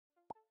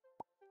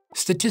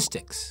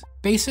Statistics.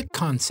 Basic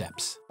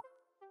concepts.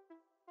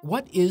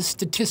 What is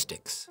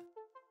statistics?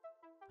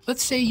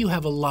 Let's say you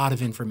have a lot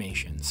of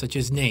information, such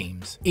as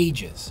names,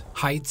 ages,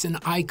 heights, and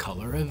eye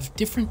color of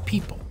different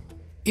people.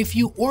 If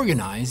you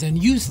organize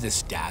and use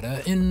this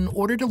data in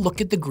order to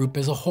look at the group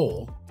as a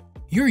whole,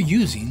 you're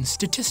using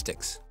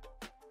statistics.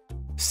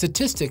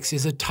 Statistics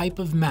is a type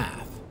of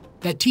math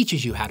that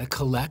teaches you how to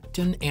collect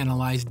and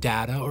analyze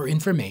data or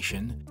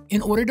information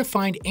in order to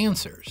find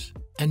answers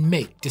and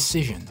make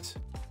decisions.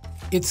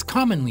 It's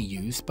commonly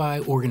used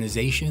by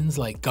organizations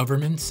like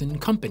governments and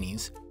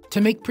companies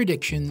to make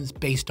predictions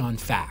based on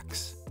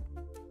facts.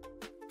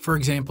 For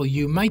example,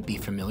 you might be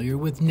familiar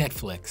with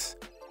Netflix,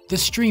 the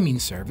streaming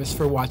service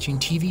for watching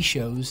TV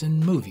shows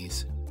and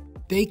movies.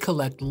 They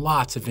collect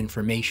lots of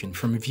information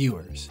from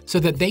viewers so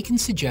that they can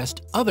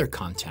suggest other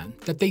content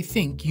that they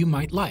think you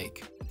might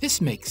like.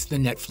 This makes the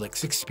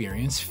Netflix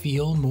experience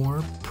feel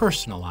more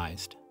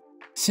personalized.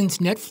 Since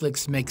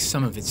Netflix makes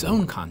some of its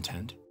own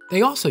content,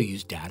 they also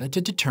use data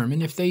to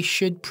determine if they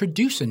should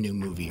produce a new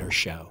movie or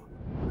show.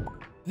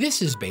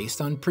 This is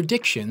based on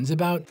predictions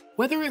about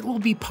whether it will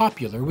be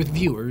popular with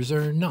viewers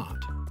or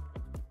not.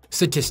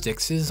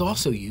 Statistics is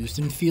also used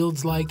in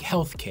fields like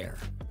healthcare,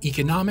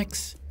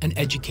 economics, and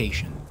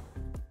education.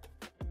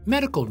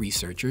 Medical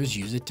researchers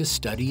use it to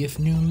study if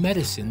new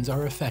medicines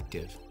are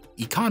effective.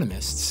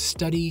 Economists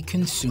study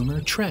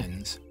consumer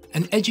trends,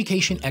 and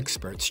education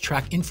experts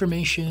track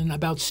information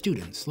about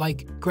students,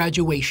 like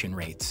graduation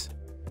rates.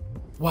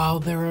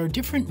 While there are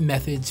different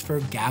methods for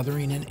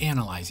gathering and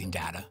analyzing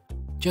data,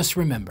 just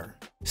remember,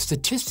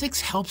 statistics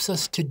helps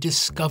us to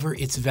discover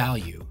its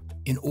value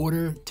in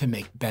order to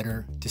make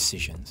better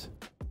decisions.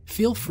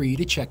 Feel free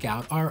to check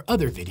out our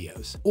other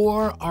videos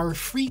or our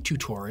free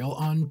tutorial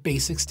on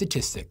basic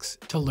statistics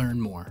to learn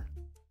more.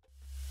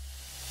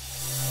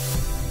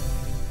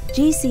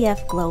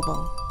 GCF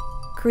Global,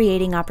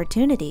 creating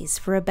opportunities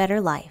for a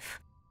better life.